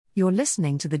You're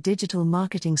listening to the Digital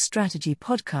Marketing Strategy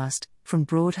Podcast from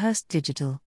Broadhurst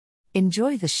Digital.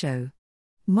 Enjoy the show.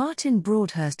 Martin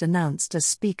Broadhurst announced as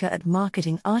speaker at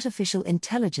Marketing Artificial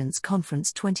Intelligence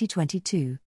Conference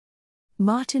 2022.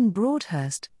 Martin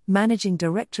Broadhurst, Managing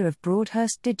Director of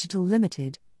Broadhurst Digital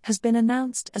Limited, has been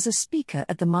announced as a speaker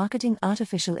at the Marketing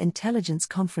Artificial Intelligence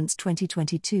Conference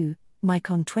 2022,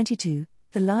 MICON 22,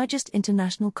 the largest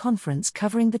international conference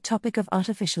covering the topic of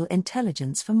artificial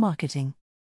intelligence for marketing.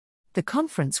 The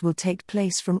conference will take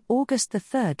place from August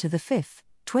 3 to 5,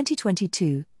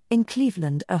 2022, in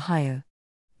Cleveland, Ohio.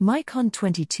 MICON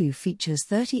 22 features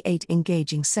 38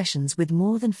 engaging sessions with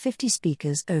more than 50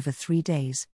 speakers over 3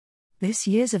 days. This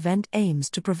year's event aims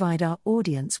to provide our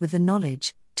audience with the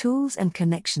knowledge, tools and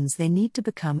connections they need to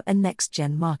become a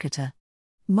next-gen marketer.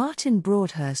 Martin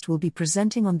Broadhurst will be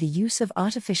presenting on the use of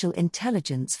artificial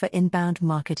intelligence for inbound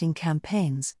marketing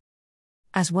campaigns.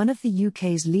 As one of the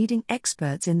UK's leading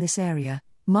experts in this area,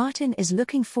 Martin is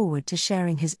looking forward to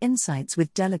sharing his insights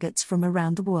with delegates from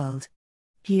around the world.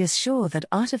 He is sure that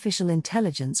artificial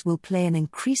intelligence will play an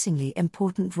increasingly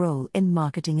important role in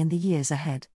marketing in the years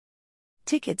ahead.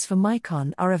 Tickets for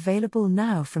MICON are available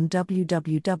now from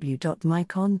www.micon.ai.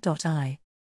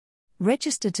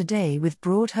 Register today with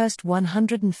Broadhurst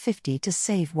 150 to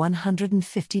save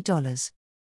 $150.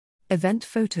 Event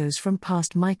photos from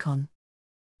past MICON.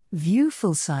 View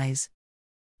full size.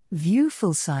 View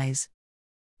full size.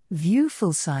 View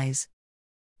full size.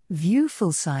 View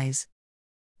full size.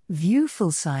 View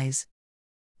full size.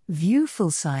 View full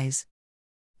size.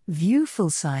 View full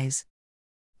size.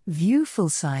 View full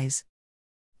size.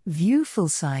 View full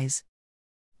size.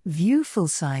 View full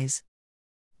size.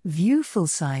 View full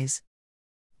size.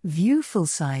 View full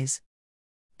size.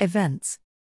 Events.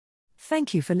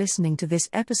 Thank you for listening to this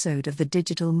episode of the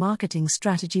Digital Marketing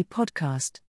Strategy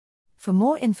Podcast. For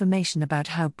more information about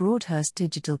how Broadhurst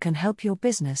Digital can help your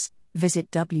business,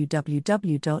 visit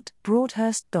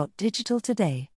www.broadhurst.digital today.